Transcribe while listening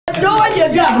adore you,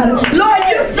 God. Lord,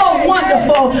 you're so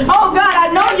wonderful. Oh, God,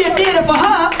 I know you did it for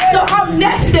her, so I'm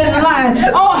next in line.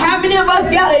 Oh, how many of us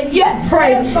got a yet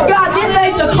praise? God, this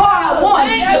ain't the car I want,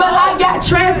 but I got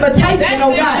transportation,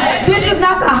 oh, God. This is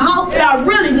not the house that I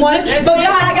really wanted, but,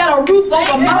 God, I got a roof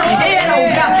over my head, oh,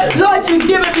 God. Lord, you've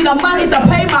given me the money to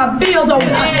pay my bills, oh,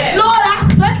 God. Lord,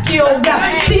 I thank you, oh, God.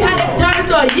 See how that turns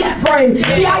to a yet praise.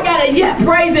 See, I got a yet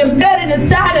praise embedded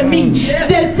inside of me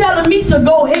that's telling me to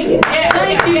go ahead.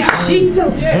 Thank you,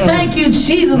 Jesus. Thank you,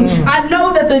 Jesus. I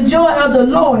know that the joy of the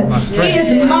Lord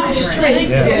is my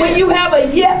strength. When you have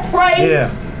a yet praise,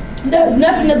 there's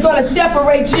nothing that's going to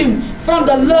separate you from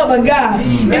the love of God.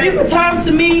 If you could turn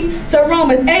to me to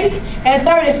Romans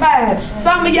 8:35.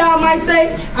 Some of y'all might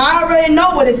say, I already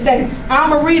know what it says. I'm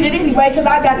going to read it anyway because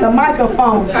I got the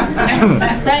microphone.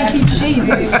 Thank you, Jesus.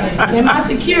 And my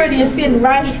security is sitting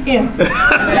right here.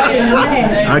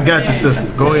 I got you,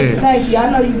 sister. Go ahead. Thank you. I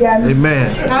know you got me.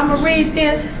 Amen. I'm going to read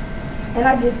this. And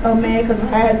I get so mad because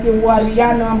I had to get water.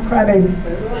 Y'all know I'm a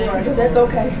crybaby. That's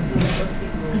okay.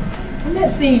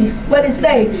 Let's see what it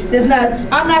say.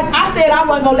 I said I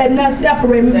wasn't gonna let nothing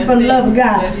separate me from the love of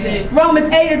God.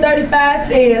 Romans 8:35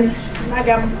 says, I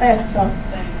got my glasses on.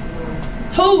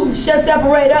 Who shall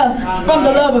separate us from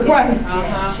the love of Christ?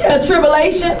 Shall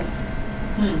tribulation,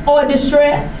 or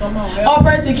distress, or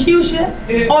persecution,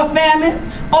 or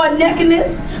famine, or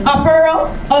nakedness, or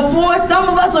peril, or sword? Some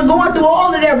of us are going through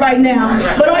all of that right now.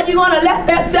 But are you going to let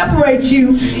that separate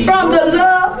you from the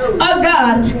love of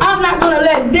God? I'm not going to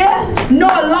let death, nor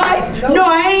life,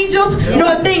 nor angels,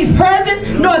 nor things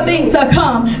present, nor things to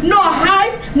come, nor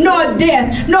height, nor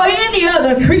death, nor any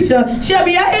other creature shall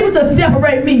be able to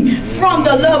separate me from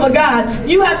the love of God.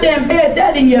 You have to embed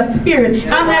that in your spirit.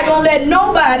 I'm not going to let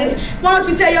nobody, why don't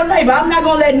you tell your neighbor, I'm not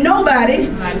going to let nobody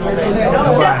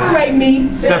separate me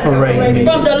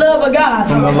from the love of God.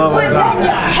 Quit letting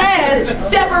your past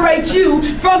separate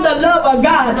you from the love of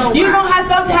God. You know how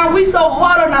sometimes we so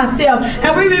hard on ourselves,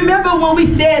 and we remember when we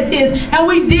said this, and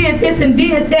we did this and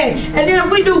did that, and then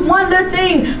if we do one little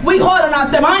thing, we hard on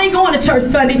ourselves. I ain't going to church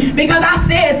Sunday because I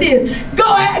said this. Go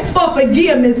ask for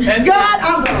forgiveness. God,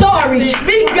 I'm sorry.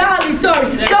 Be godly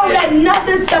sorry. Don't let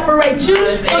nothing separate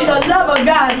you from the love of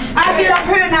God. I get up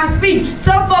here and I speak.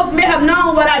 Some folks may have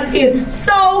known what I did.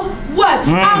 So what?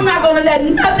 I'm not going to let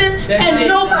nothing and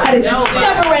nobody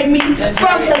separate me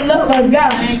from the love of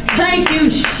God. Thank you,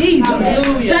 Jesus.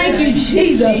 Thank you,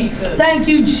 Jesus. Thank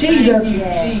you, Jesus.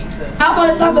 I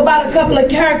want to talk about a couple of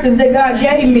characters that God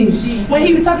gave me when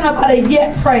he was talking about a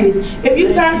yet praise. If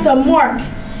you turn to Mark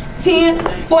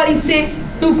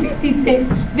 10:46 through 56,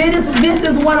 this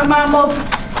is one of my most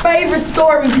favorite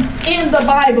stories in the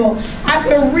Bible. I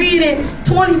could read it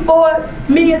 24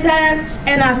 million times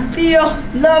and I still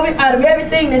love it out of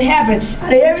everything that happened,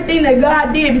 out of everything that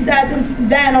God did besides him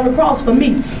dying on the cross for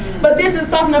me. But this is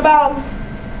talking about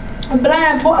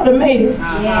blind Bartimaeus.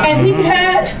 And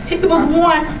he was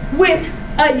one with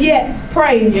a yet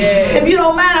praise. If you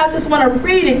don't mind, I just want to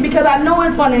read it because I know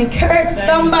it's going to encourage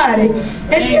somebody.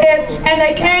 It says, and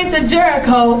they came to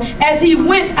Jericho. As he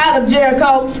went out of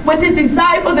Jericho with his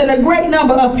disciples and a great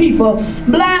number of people,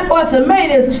 blind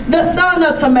Bartimaeus, the son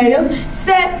of Timaeus,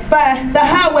 sat by the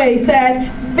highway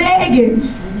side begging.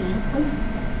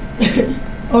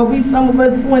 Or some of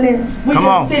us doing it. We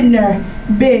just sitting there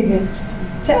begging.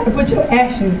 Time to put your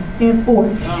actions in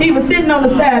forth. He was sitting on the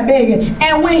side begging.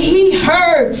 And when he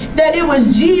heard that it was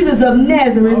Jesus of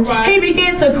Nazareth, he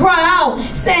began to cry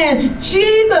out, saying,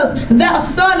 Jesus, thou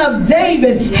son of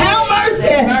David, have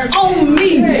mercy on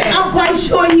me. I'm quite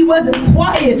sure he wasn't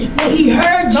quiet when he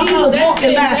heard Jesus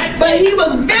walking by, but he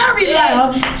was very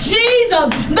loud. Jesus,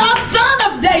 thou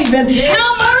son of David,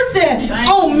 have mercy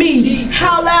on me.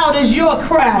 How loud is your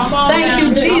cry? Thank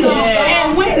you, Jesus.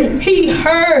 And when he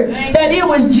heard that it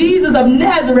was Jesus of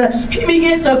Nazareth, he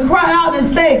began to cry out and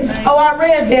say, oh, I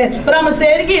read that, but I'm going to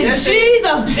say it again.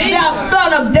 Jesus, thou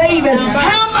son of David,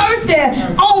 have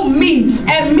mercy on me.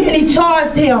 And many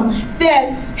charged him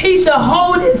that he should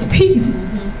hold his peace.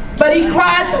 But he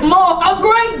cried some more, a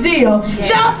great deal.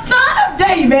 Thou son of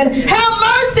David, have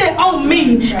mercy on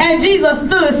me. And Jesus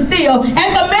stood still and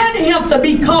commanded him to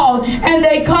be called. And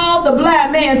they called the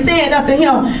blind man, saying unto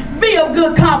him, be of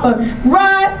good comfort,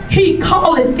 rise, he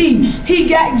calleth thee. He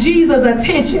got Jesus'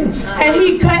 attention. And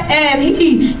he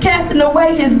casting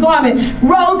away his garment,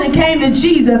 rose and came to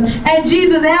Jesus. And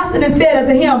Jesus answered and said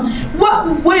unto him,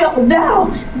 what wilt thou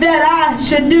that I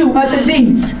should do unto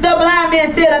thee? The blind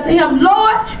man said unto him,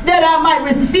 Lord, that I might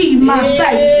receive my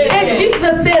sight. And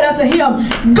Jesus said unto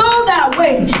him, go thy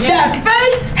way, thy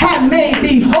faith hath made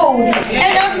thee whole.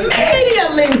 And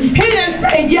immediately, he didn't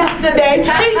say yesterday,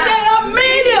 he said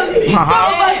immediately. Some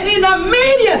of us need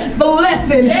immediate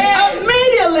blessing.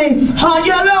 Immediately,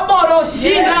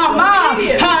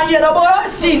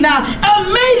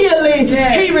 immediately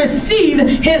he received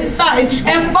his sight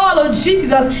and followed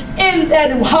Jesus in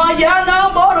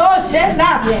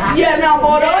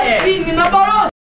that.